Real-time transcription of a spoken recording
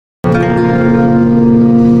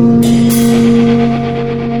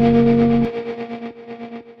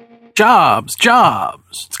Jobs,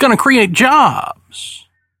 jobs. It's going to create jobs.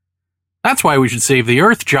 That's why we should save the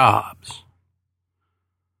earth. Jobs.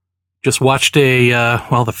 Just watched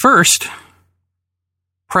the first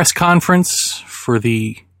press conference for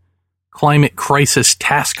the Climate Crisis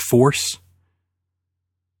Task Force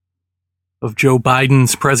of Joe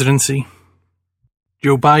Biden's presidency.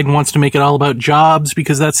 Joe Biden wants to make it all about jobs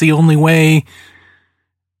because that's the only way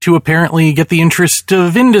to apparently get the interest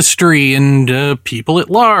of industry and people at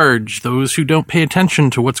large, those who don't pay attention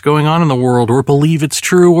to what's going on in the world or believe it's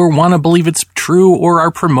true or want to believe it's true or are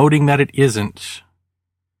promoting that it isn't.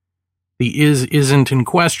 The isn't in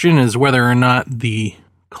question is whether or not the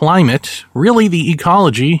climate, really the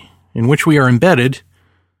ecology in which we are embedded,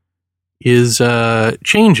 is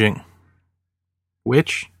changing,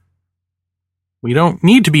 which we don't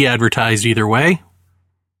need to be advertised either way.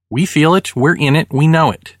 We feel it, we're in it, we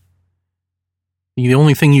know it. The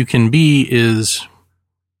only thing you can be is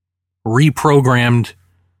reprogrammed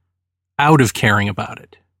out of caring about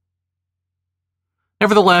it.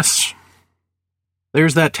 Nevertheless,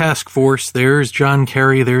 there's that task force, there's John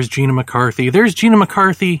Kerry, there's Gina McCarthy. There's Gina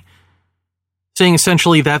McCarthy saying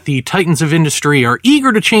essentially that the titans of industry are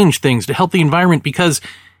eager to change things to help the environment because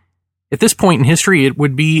at this point in history, it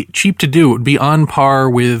would be cheap to do. It would be on par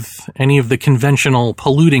with any of the conventional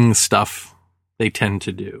polluting stuff they tend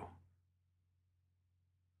to do.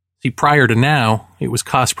 See, prior to now, it was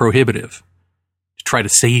cost prohibitive to try to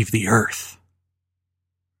save the earth,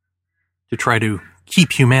 to try to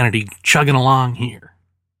keep humanity chugging along here.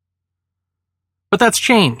 But that's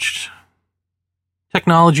changed.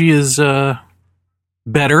 Technology is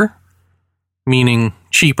better, meaning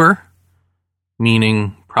cheaper,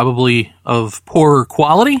 meaning probably of poorer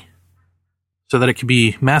quality, so that it can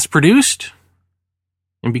be mass-produced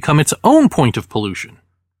and become its own point of pollution.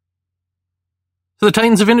 So the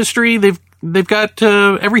titans of industry, they've got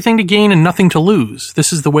everything to gain and nothing to lose.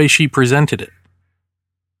 This is the way she presented it.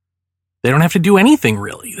 They don't have to do anything,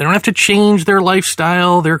 really. They don't have to change their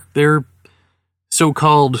lifestyle, their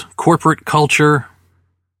so-called corporate culture.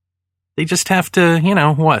 They just have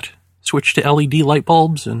to, switch to LED light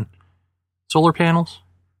bulbs and solar panels.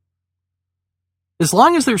 As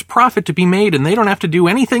long as there's profit to be made and they don't have to do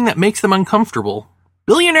anything that makes them uncomfortable,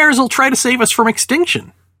 billionaires will try to save us from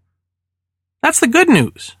extinction. That's the good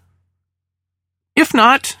news. If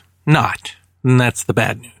not, and that's the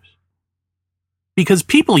bad news. Because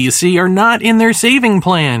people, you see, are not in their saving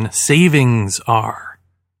plan. Savings are.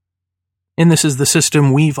 And this is the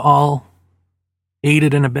system we've all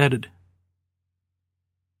aided and abetted.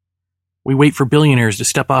 We wait for billionaires to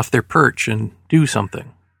step off their perch and do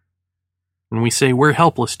something. And we say we're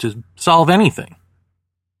helpless to solve anything.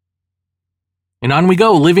 And on we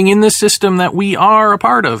go, living in this system that we are a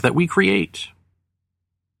part of, that we create.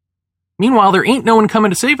 Meanwhile, there ain't no one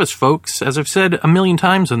coming to save us, folks, as I've said a million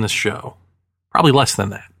times on this show. Probably less than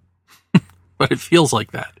that. But it feels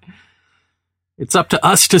like that. It's up to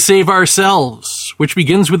us to save ourselves, which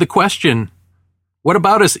begins with the question, what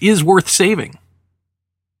about us is worth saving?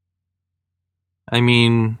 I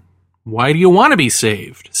mean, why do you want to be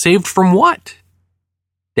saved? Saved from what?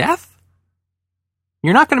 Death?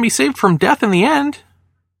 You're not going to be saved from death in the end.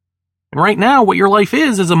 And right now, what your life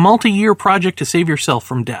is a multi-year project to save yourself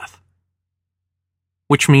from death.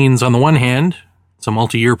 Which means, on the one hand, it's a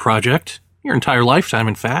multi-year project, your entire lifetime,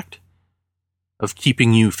 in fact, of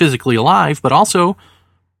keeping you physically alive, but also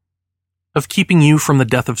of keeping you from the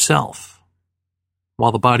death of self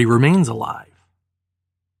while the body remains alive.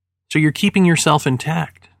 So you're keeping yourself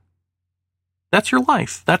intact. That's your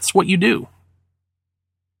life. That's what you do.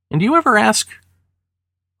 And do you ever ask,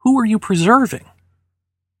 who are you preserving?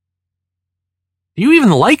 Do you even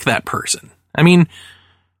like that person? I mean,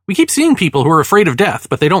 we keep seeing people who are afraid of death,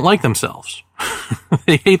 but they don't like themselves.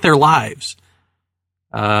 They hate their lives.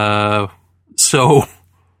 So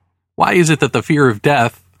why is it that the fear of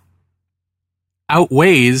death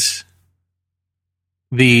outweighs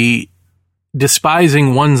the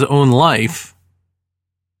despising one's own life,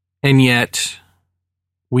 and yet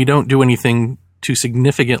we don't do anything to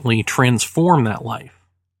significantly transform that life?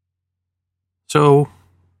 So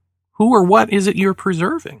who or what is it you're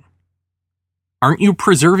preserving? Aren't you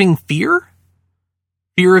preserving fear?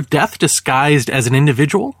 Fear of death disguised as an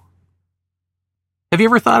individual? Have you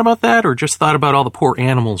ever thought about that, or just thought about all the poor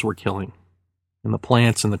animals we're killing? And the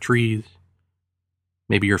plants and the trees?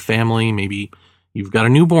 Maybe your family, maybe you've got a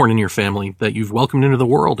newborn in your family that you've welcomed into the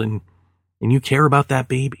world, and you care about that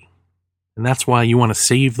baby. And that's why you want to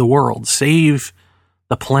save the world, save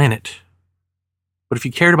the planet. But if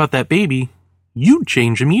you cared about that baby, you'd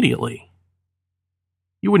change immediately.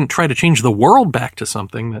 You wouldn't try to change the world back to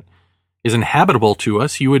something that is inhabitable to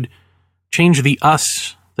us. You would change the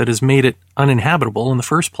us that has made it uninhabitable in the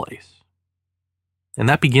first place. And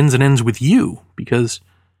that begins and ends with you, because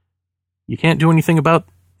you can't do anything about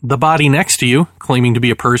the body next to you, claiming to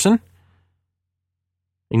be a person.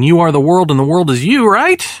 And you are the world and the world is you,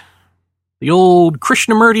 right? The old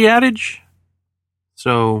Krishnamurti adage.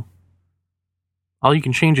 So, all you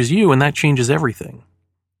can change is you, and that changes everything.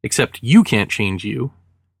 Except you can't change you.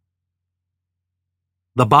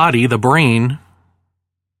 The body, the brain,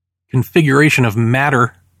 configuration of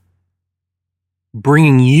matter,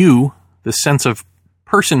 bringing you the sense of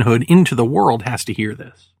personhood into the world has to hear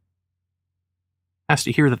this. Has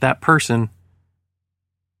to hear that that person,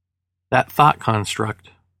 that thought construct,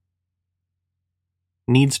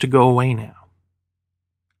 needs to go away now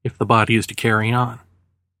if the body is to carry on.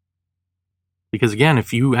 Because again,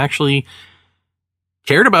 if you actually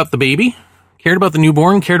cared about the baby, cared about the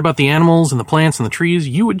newborn, cared about the animals and the plants and the trees,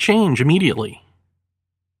 you would change immediately.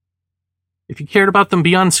 If you cared about them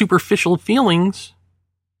beyond superficial feelings,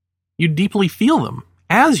 you'd deeply feel them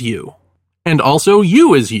as you, and also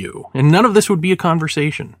you as you, and none of this would be a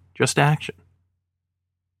conversation, just action.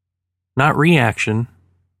 Not reaction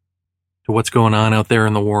to what's going on out there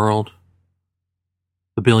in the world,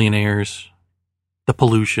 the billionaires, the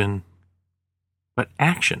pollution, but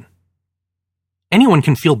action. Anyone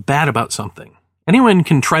can feel bad about something. Anyone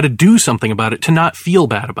can try to do something about it to not feel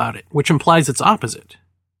bad about it, which implies its opposite.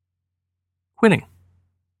 Quitting.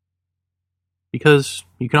 Because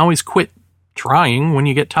you can always quit trying when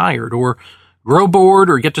you get tired, or grow bored,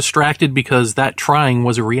 or get distracted because that trying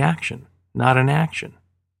was a reaction, not an action.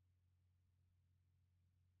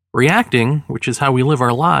 Reacting, which is how we live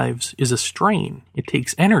our lives, is a strain. It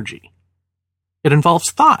takes energy. It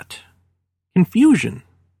involves thought, confusion,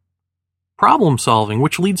 problem solving,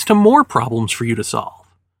 which leads to more problems for you to solve.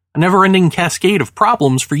 A never-ending cascade of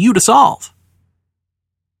problems for you to solve.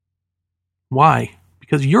 Why?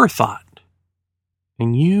 Because you're thought.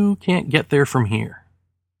 And you can't get there from here.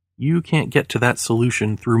 You can't get to that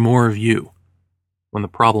solution through more of you when the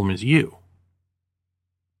problem is you.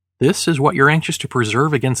 This is what you're anxious to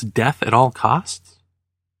preserve against death at all costs?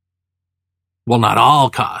 Well, not all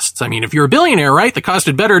costs. I mean, if you're a billionaire, right, the cost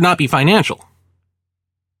had better not be financial.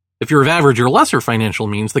 If you're of average or lesser financial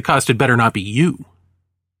means, the cost had better not be you.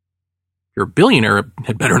 If you're a billionaire, it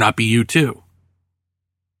had better not be you too.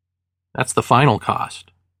 That's the final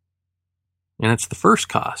cost. And it's the first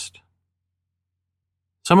cost.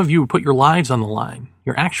 Some of you would put your lives on the line,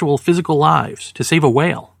 your actual physical lives, to save a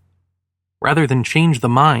whale, rather than change the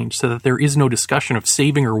mind so that there is no discussion of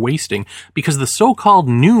saving or wasting, because the so-called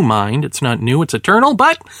new mind, it's not new, it's eternal,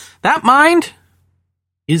 but that mind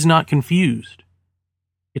is not confused.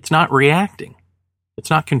 It's not reacting. It's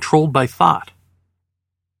not controlled by thought.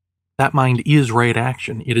 That mind is right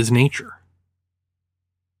action. It is nature.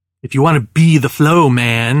 If you want to be the flow,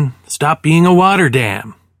 man, stop being a water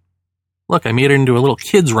dam. Look, I made it into a little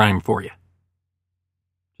kid's rhyme for you.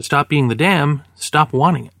 To stop being the dam, stop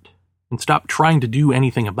wanting it, and stop trying to do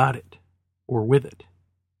anything about it, or with it.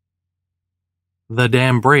 The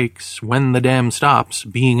dam breaks when the dam stops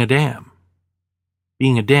being a dam.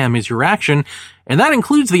 Being a dam is your action, and that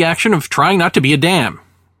includes the action of trying not to be a dam.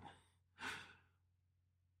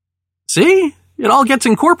 See? It all gets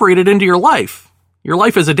incorporated into your life. Your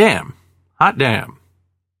life is a dam. Hot dam.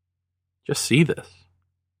 Just see this.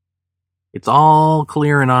 It's all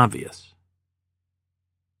clear and obvious.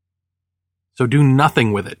 So do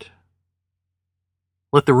nothing with it.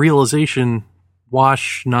 Let the realization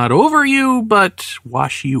wash not over you, but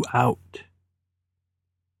wash you out.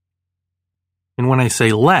 And when I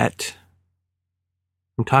say let,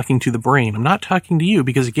 I'm talking to the brain. I'm not talking to you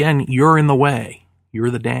because, again, you're in the way.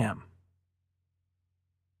 You're the dam.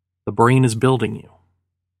 The brain is building you.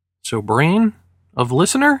 So brain of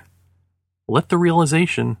listener, let the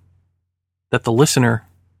realization that the listener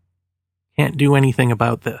can't do anything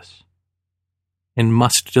about this and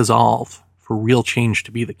must dissolve for real change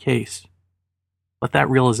to be the case. Let that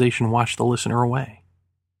realization wash the listener away.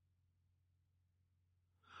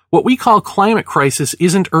 What we call climate crisis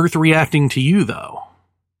isn't Earth reacting to you, though,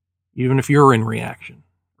 even if you're in reaction.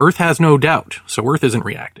 Earth has no doubt, so Earth isn't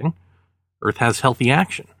reacting. Earth has healthy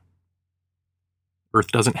action. Earth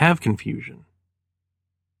doesn't have confusion.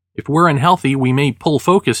 If we're unhealthy, we may pull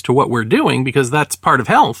focus to what we're doing because that's part of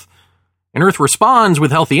health. And Earth responds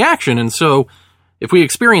with healthy action. And so if we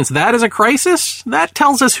experience that as a crisis, that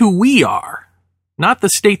tells us who we are, not the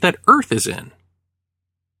state that Earth is in.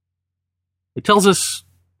 It tells us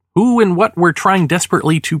who and what we're trying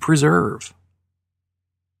desperately to preserve.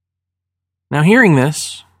 Now, hearing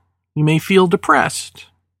this, you may feel depressed.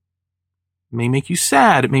 It may make you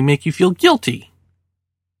sad. It may make you feel guilty.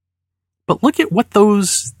 But look at what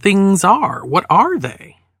those things are. What are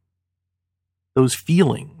they? Those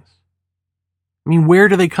feelings. I mean, where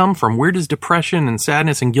do they come from? Where does depression and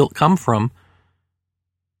sadness and guilt come from?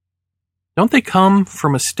 Don't they come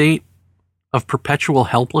from a state of perpetual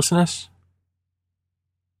helplessness?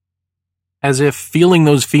 As if feeling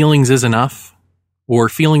those feelings is enough, or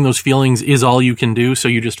feeling those feelings is all you can do, so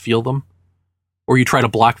you just feel them, or you try to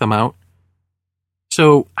block them out.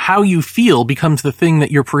 So how you feel becomes the thing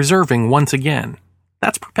that you're preserving once again.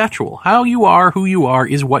 That's perpetual. How you are, who you are,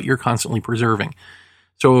 is what you're constantly preserving.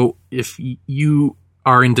 So if you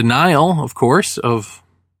are in denial, of course, of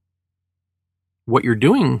what you're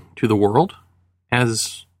doing to the world,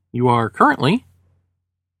 as you are currently,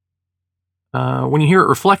 when you hear it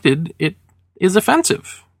reflected, it is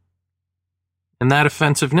offensive. And that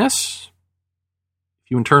offensiveness,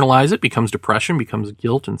 if you internalize it, becomes depression, becomes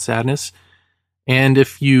guilt and sadness. And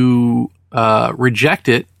if you reject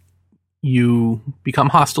it, you become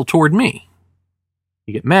hostile toward me.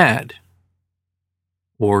 You get mad.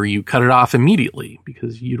 Or you cut it off immediately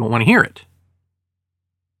because you don't want to hear it.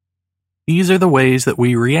 These are the ways that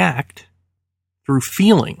we react through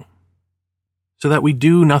feeling, so that we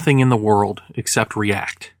do nothing in the world except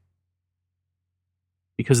react.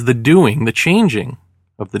 Because the doing, the changing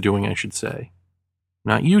of the doing, I should say,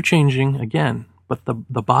 not you changing again, but the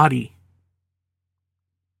body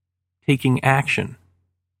taking action,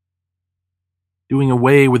 doing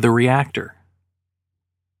away with the reactor.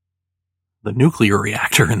 The nuclear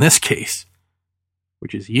reactor in this case,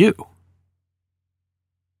 which is you.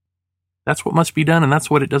 That's what must be done, and that's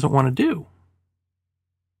what it doesn't want to do.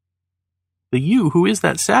 The you who is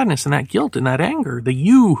that sadness and that guilt and that anger, the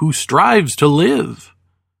you who strives to live,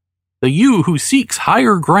 the you who seeks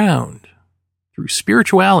higher ground through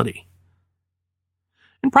spirituality,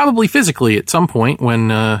 and probably physically at some point when,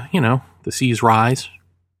 the seas rise.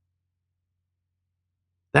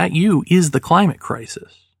 That you is the climate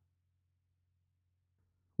crisis.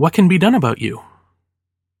 What can be done about you?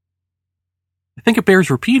 I think it bears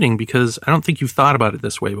repeating because I don't think you've thought about it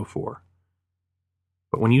this way before.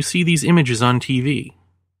 But when you see these images on TV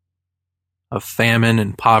of famine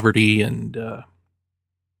and poverty and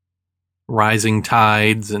rising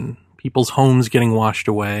tides and people's homes getting washed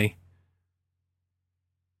away,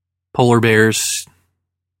 polar bears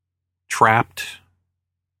trapped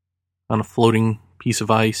on a floating piece of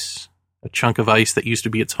ice, a chunk of ice that used to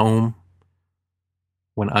be its home,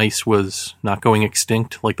 when ice was not going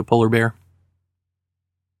extinct like the polar bear.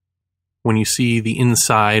 When you see the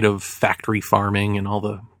inside of factory farming and all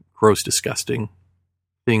the gross, disgusting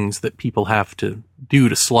things that people have to do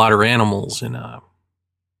to slaughter animals in a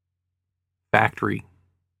factory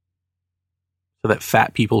so that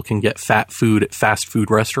fat people can get fat food at fast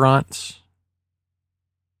food restaurants,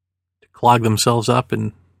 to clog themselves up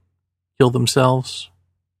and kill themselves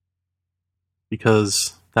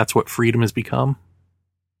because that's what freedom has become.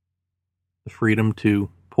 The freedom to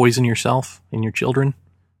poison yourself and your children.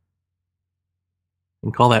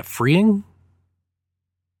 And call that freeing?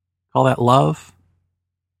 Call that love?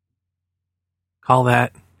 Call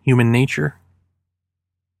that human nature?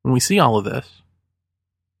 When we see all of this,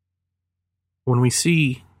 when we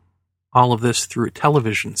see all of this through a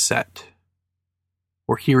television set,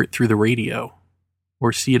 or hear it through the radio,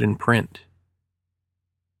 or see it in print,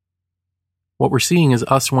 what we're seeing is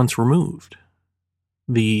us once removed.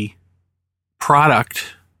 The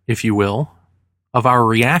product, if you will, of our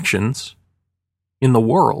reactions in the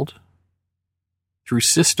world through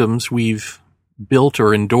systems we've built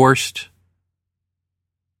or endorsed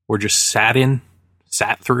or just sat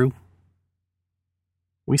through.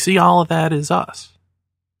 We see all of that as us,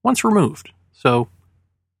 once removed. So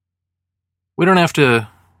we don't have to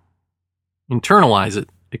internalize it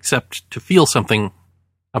except to feel something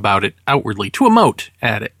about it outwardly, to emote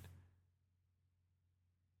at it.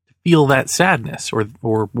 Feel that sadness or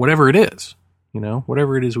whatever it is,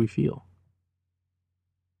 whatever it is we feel.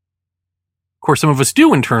 Of course, some of us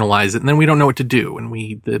do internalize it and then we don't know what to do. And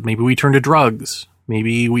maybe we turn to drugs.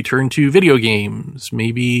 Maybe we turn to video games.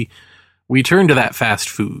 Maybe we turn to that fast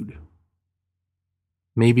food.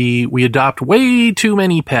 Maybe we adopt way too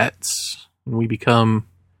many pets and we become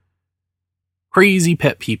crazy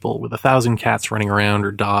pet people with 1,000 cats running around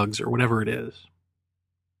or dogs or whatever it is.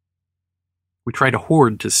 We try to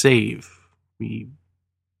hoard to save. We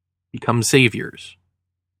become saviors.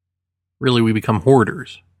 Really, we become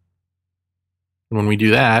hoarders. And when we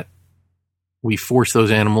do that, we force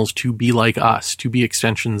those animals to be like us, to be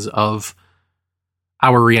extensions of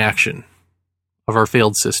our reaction, of our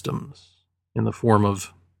failed systems, in the form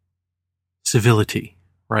of civility,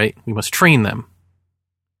 right? We must train them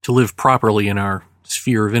to live properly in our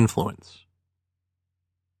sphere of influence.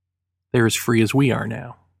 They're as free as we are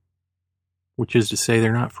now, which is to say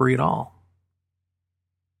they're not free at all.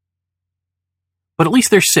 But at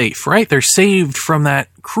least they're safe, right? They're saved from that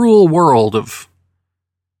cruel world of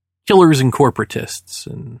killers and corporatists,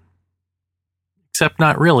 and except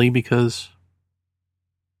not really, because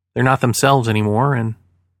they're not themselves anymore, and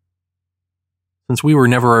since we were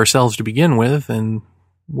never ourselves to begin with, and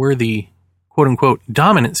we're the quote-unquote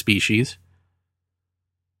dominant species,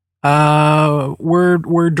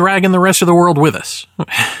 we're dragging the rest of the world with us.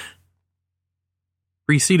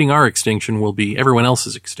 Preceding our extinction will be everyone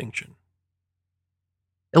else's extinction.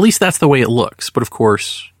 At least that's the way it looks, but of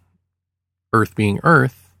course, Earth being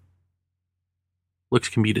Earth, looks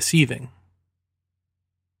can be deceiving.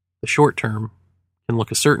 The short term can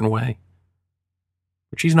look a certain way,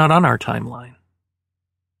 but she's not on our timeline.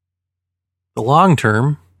 The long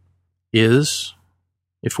term is,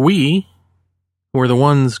 if we, who are the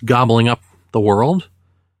ones gobbling up the world,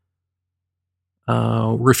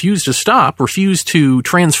 refuse to stop, refuse to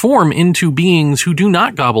transform into beings who do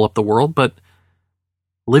not gobble up the world, but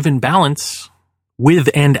live in balance with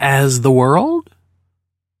and as the world,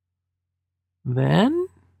 then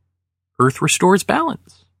Earth restores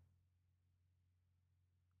balance.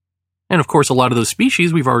 And of course, a lot of those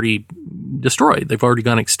species we've already destroyed. They've already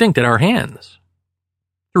gone extinct at our hands.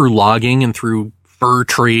 Through logging and through fur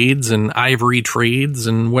trades and ivory trades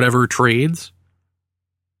and whatever trades.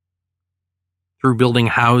 Through building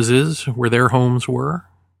houses where their homes were.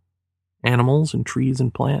 Animals and trees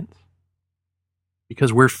and plants.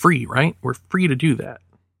 Because we're free, right? We're free to do that.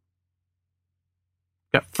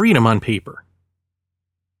 Got freedom on paper.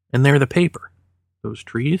 And they're the paper. Those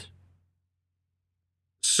trees.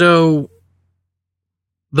 So,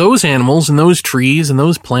 those animals and those trees and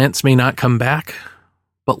those plants may not come back,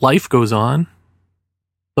 but life goes on.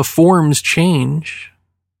 The forms change,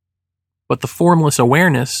 but the formless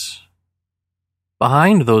awareness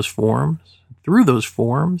behind those forms, through those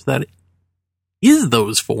forms, that is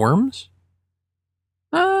those forms,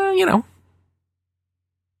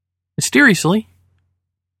 mysteriously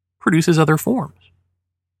produces other forms.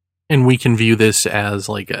 And we can view this as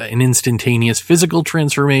like an instantaneous physical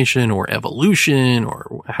transformation or evolution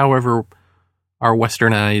or however our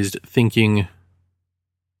westernized thinking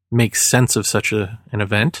makes sense of such an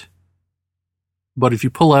event. But if you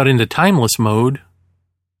pull out into timeless mode,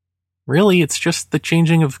 really it's just the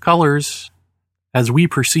changing of colors as we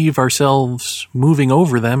perceive ourselves moving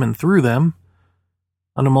over them and through them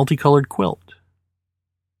on a multicolored quilt.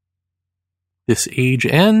 This age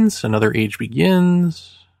ends, another age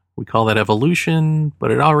begins. We call that evolution,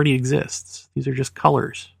 but it already exists. These are just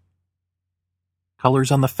colors.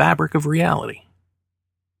 Colors on the fabric of reality.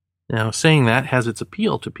 Now, saying that has its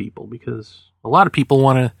appeal to people because a lot of people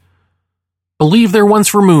want to believe they're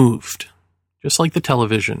once removed, just like the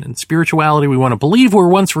television. In spirituality, we want to believe we're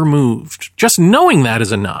once removed. Just knowing that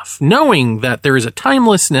is enough. Knowing that there is a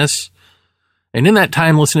timelessness, and in that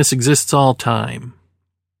timelessness exists all time.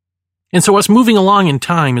 And so us moving along in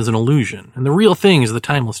time is an illusion, and the real thing is the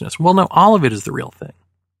timelessness. Well, no, all of it is the real thing.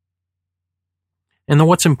 And then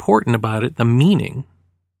what's important about it, the meaning,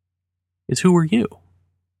 is who are you?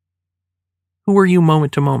 Who are you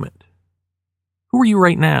moment to moment? Who are you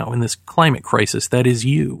right now in this climate crisis that is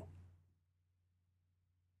you?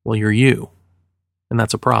 Well, you're you, and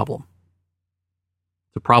that's a problem.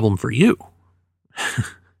 It's a problem for you.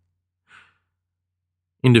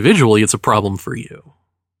 Individually, it's a problem for you.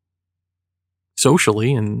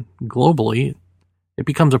 Socially and globally, it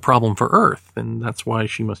becomes a problem for Earth, and that's why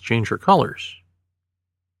she must change her colors.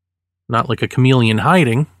 Not like a chameleon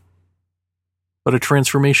hiding, but a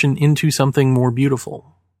transformation into something more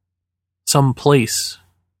beautiful. Some place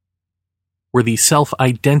where the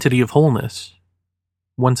self-identity of wholeness,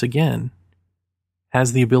 once again,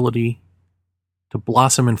 has the ability to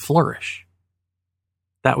blossom and flourish.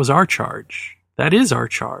 That was our charge. That is our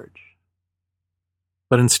charge.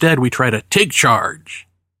 But instead, we try to take charge.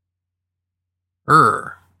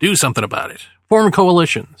 Do something about it. Form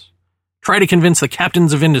coalitions. Try to convince the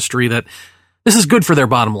captains of industry that this is good for their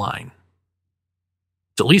bottom line.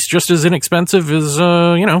 It's at least just as inexpensive as,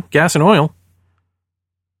 gas and oil.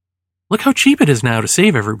 Look how cheap it is now to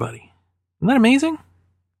save everybody. Isn't that amazing?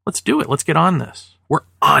 Let's do it. Let's get on this. We're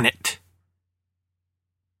on it.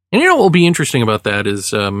 And what will be interesting about that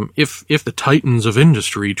is if the titans of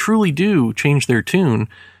industry truly do change their tune,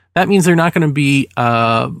 that means they're not going to be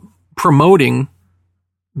promoting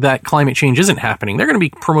that climate change isn't happening. They're going to be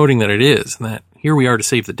promoting that it is, and that here we are to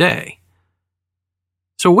save the day.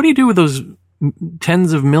 So what do you do with those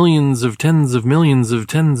tens of millions of tens of millions of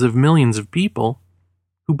tens of millions of people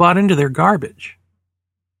who bought into their garbage?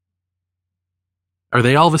 Are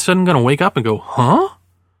they all of a sudden going to wake up and go, huh?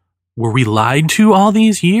 Were we lied to all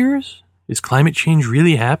these years? Is climate change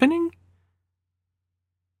really happening?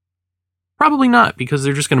 Probably not, because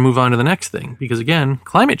they're just going to move on to the next thing. Because again,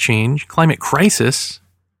 climate change, climate crisis,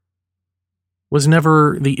 was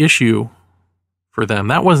never the issue for them.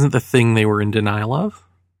 That wasn't the thing they were in denial of.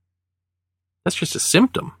 That's just a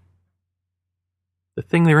symptom. The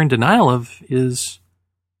thing they're in denial of is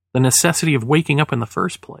the necessity of waking up in the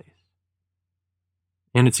first place.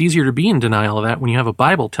 And it's easier to be in denial of that when you have a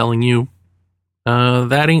Bible telling you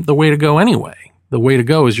that ain't the way to go anyway. The way to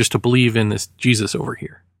go is just to believe in this Jesus over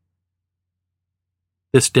here.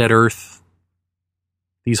 This dead earth,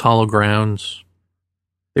 these hollow grounds,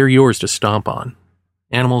 they're yours to stomp on.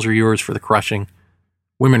 Animals are yours for the crushing.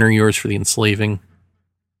 Women are yours for the enslaving.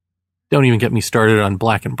 Don't even get me started on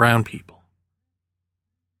black and brown people.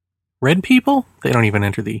 Red people? They don't even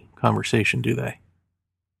enter the conversation, do they?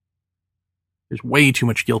 There's way too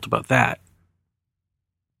much guilt about that.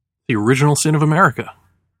 The original sin of America.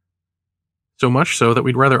 So much so that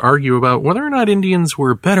we'd rather argue about whether or not Indians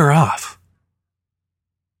were better off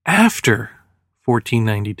after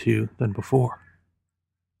 1492 than before.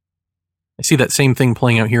 I see that same thing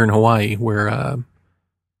playing out here in Hawaii where,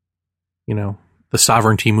 the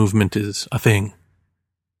sovereignty movement is a thing.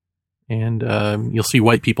 And you'll see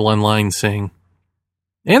white people online saying,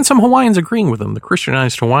 and some Hawaiians agreeing with them, the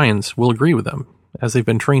Christianized Hawaiians will agree with them, as they've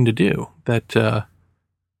been trained to do, that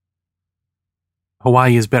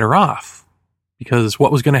Hawaii is better off. Because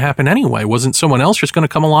what was going to happen anyway? Wasn't someone else just going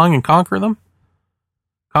to come along and conquer them?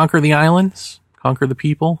 Conquer the islands? Conquer the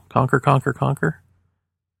people? Conquer?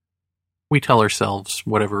 We tell ourselves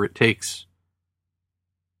whatever it takes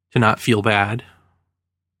to not feel bad.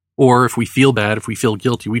 Or if we feel bad, if we feel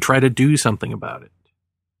guilty, we try to do something about it.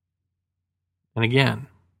 And again,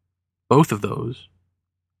 both of those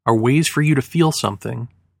are ways for you to feel something,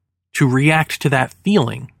 to react to that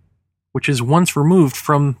feeling, which is once removed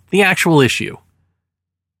from the actual issue.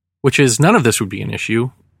 Which is, none of this would be an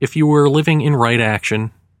issue if you were living in right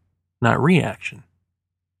action, not reaction.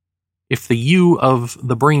 If the you of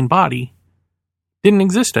the brain body didn't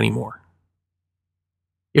exist anymore.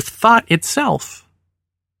 If thought itself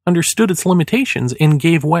understood its limitations and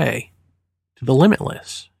gave way to the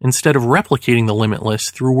limitless, instead of replicating the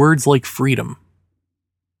limitless through words like freedom.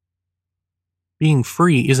 Being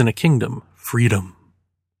free isn't a kingdom. Freedom.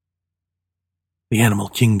 The animal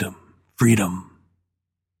kingdom. Freedom.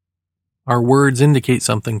 Our words indicate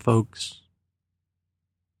something, folks.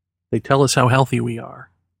 They tell us how healthy we are.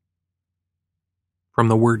 From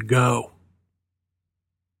the word go.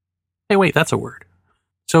 Hey, wait, that's a word.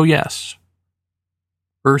 So yes,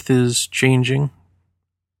 Earth is changing.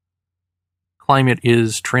 Climate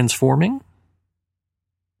is transforming.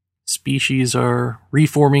 Species are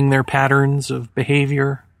reforming their patterns of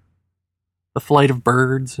behavior. The flight of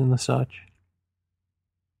birds and the such.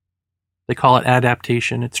 They call it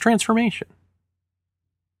adaptation. It's transformation.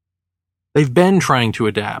 They've been trying to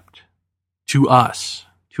adapt to us,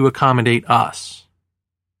 to accommodate us,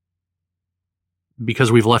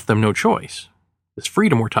 because we've left them no choice. This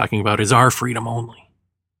freedom we're talking about is our freedom only.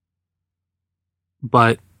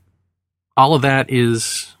 But all of that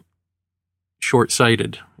is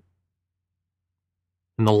short-sighted.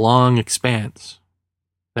 In the long expanse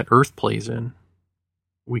that Earth plays in,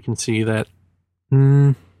 we can see that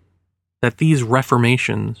that these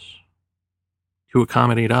reformations to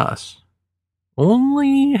accommodate us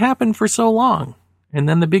only happen for so long, and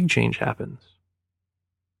then the big change happens.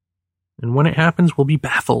 And when it happens, we'll be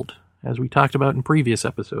baffled, as we talked about in previous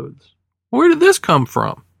episodes. Where did this come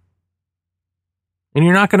from? And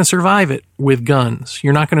you're not going to survive it with guns.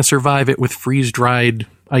 You're not going to survive it with freeze-dried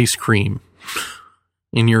ice cream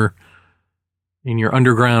in your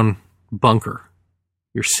underground bunker,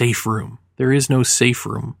 your safe room. There is no safe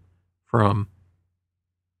room from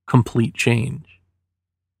complete change.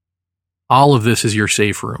 All of this is your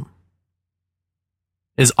safe room.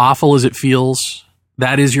 As awful as it feels,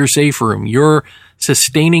 that is your safe room. You're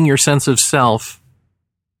sustaining your sense of self,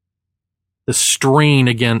 the strain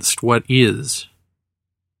against what is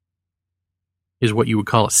what you would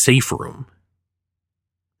call a safe room.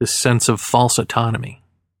 This sense of false autonomy,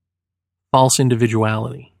 false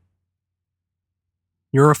individuality.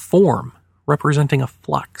 You're a form representing a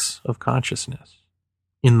flux of consciousness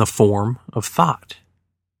in the form of thought.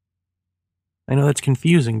 I know that's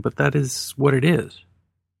confusing, but that is what it is.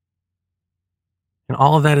 And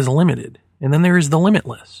all of that is limited. And then there is the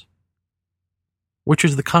limitless, which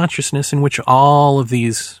is the consciousness in which all of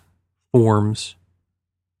these forms,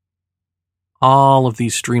 all of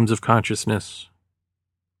these streams of consciousness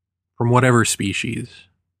from whatever species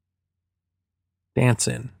dance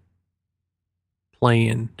in, play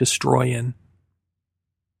in, destroy in,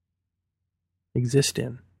 exist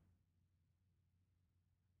in.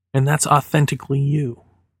 And that's authentically you.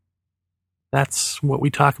 That's what we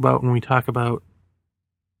talk about when we talk about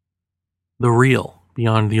the real,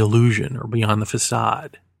 beyond the illusion or beyond the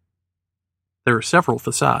facade. There are several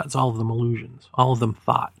facades, all of them illusions, all of them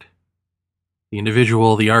thought. The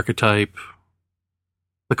individual, the archetype,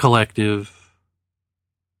 the collective,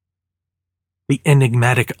 the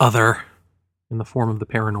enigmatic other in the form of the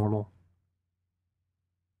paranormal.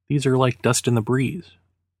 These are like dust in the breeze.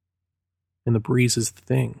 And the breeze is the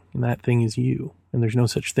thing, and that thing is you. And there's no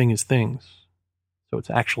such thing as things. So it's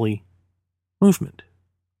actually movement,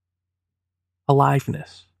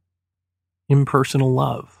 aliveness, impersonal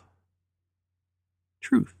love,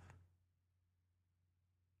 truth.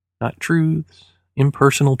 Not truths,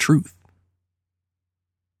 impersonal truth.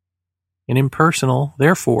 And impersonal,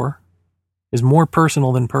 therefore, is more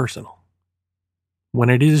personal than personal. When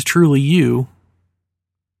it is truly you,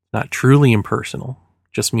 not truly impersonal,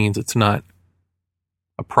 just means it's not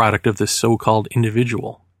a product of this so-called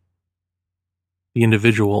individual. The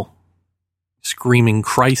individual screaming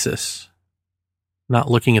crisis,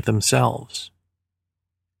 not looking at themselves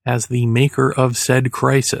as the maker of said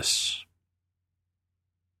crisis.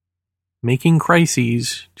 Making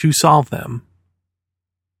crises to solve them,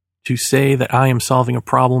 to say that I am solving a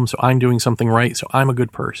problem, so I'm doing something right, so I'm a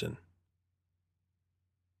good person.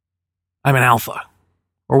 I'm an alpha,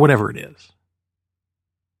 or whatever it is.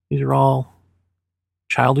 These are all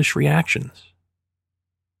childish reactions.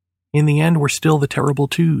 In the end, we're still the terrible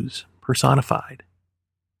twos personified.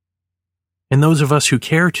 And those of us who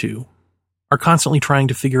care to are constantly trying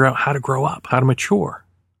to figure out how to grow up, how to mature.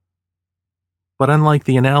 But unlike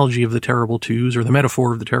the analogy of the terrible twos or the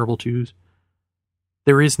metaphor of the terrible twos,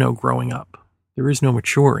 there is no growing up. There is no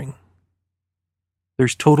maturing.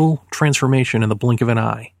 There's total transformation in the blink of an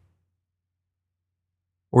eye.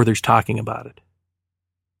 Or there's talking about it.